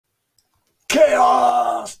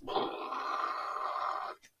Chaos!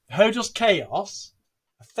 How does chaos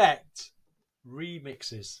affect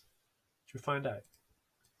remixes? Should we find out?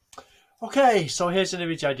 Okay, so here's an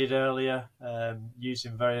image I did earlier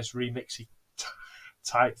using various remixing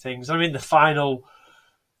type things. I'm in the final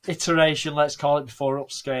iteration, let's call it, before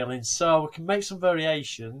upscaling. So we can make some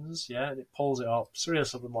variations, yeah, and it pulls it up. It's really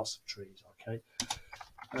something, lots of trees, okay.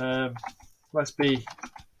 Let's be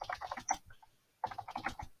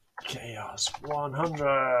chaos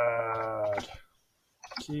 100.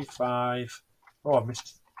 Q5. Oh, I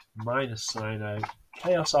missed minus sign out.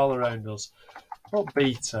 Chaos all around us. What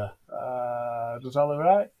beta? Does that look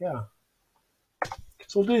right? Yeah.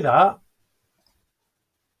 So we'll do that.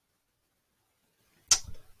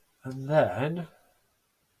 And then,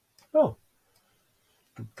 oh,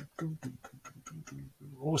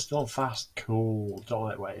 still on fast. Cool. Don't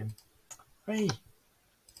like waiting. Hey.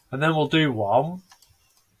 And then we'll do one.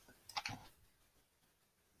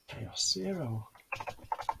 Chaos 0.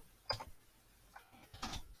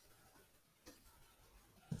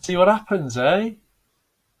 See what happens, eh?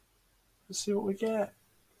 Let's see what we get.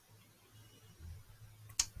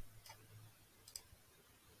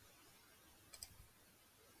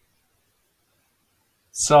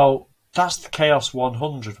 So that's the Chaos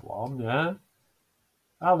 100 one, yeah?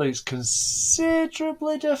 That looks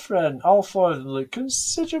considerably different. All four of them look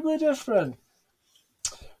considerably different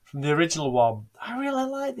from the original one. I really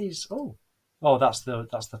like these. Oh, that's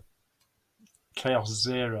the Chaos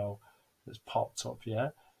 0 that's popped up, yeah?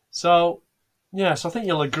 So, yeah, so I think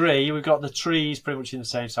you'll agree. We've got the trees pretty much in the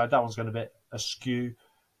same side. That one's going a bit askew.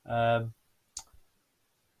 But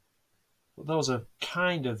those are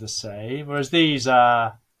kind of the same. Whereas these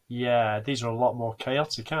are, yeah, these are a lot more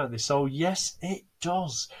chaotic, aren't they? So, yes, it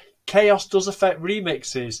does. Chaos does affect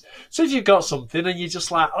remixes. So if you've got something and you're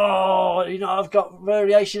just like, oh, you know, I've got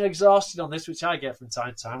variation exhausted on this, which I get from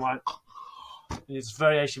time to time, like, it's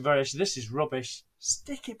variation. This is rubbish.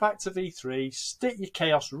 Stick it back to V3. Stick your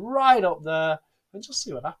chaos right up there, and just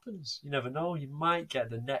see what happens. You never know. You might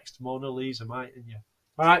get the next Mona Lisa, mightn't you?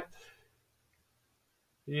 All right.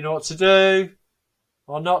 You know what to do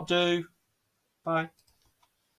or not do. Bye.